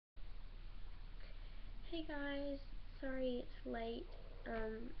Hey guys, sorry it's late.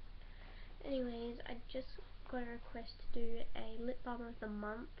 Anyways, I just got a request to do a lip balm of the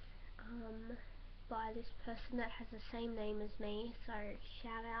month by this person that has the same name as me, so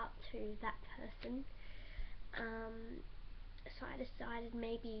shout out to that person. So I decided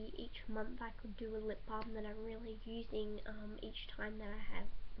maybe each month I could do a lip balm that I'm really using each time that I have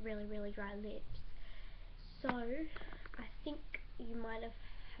really dry lips. So I think you might have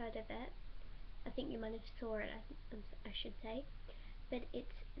heard of it. I think you might have saw it, I should say, but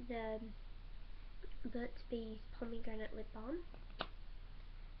it's the Burt's Bees pomegranate lip balm.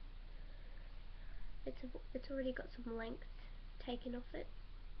 It's already got some length taken off it.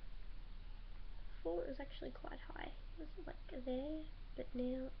 Before it was actually quite high. It was like there, but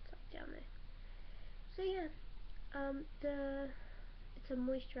now it's like down there. So yeah, it's a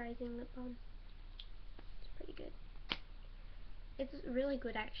moisturizing lip balm. It's pretty good. It's really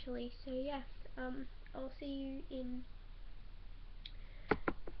good actually. So yeah, I'll see you in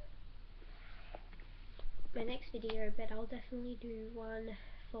my next video, but I'll definitely do one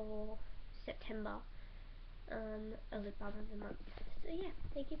for September, a lip balm of the month. So yeah,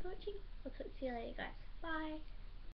 thank you for watching. I'll talk to you later guys. Bye!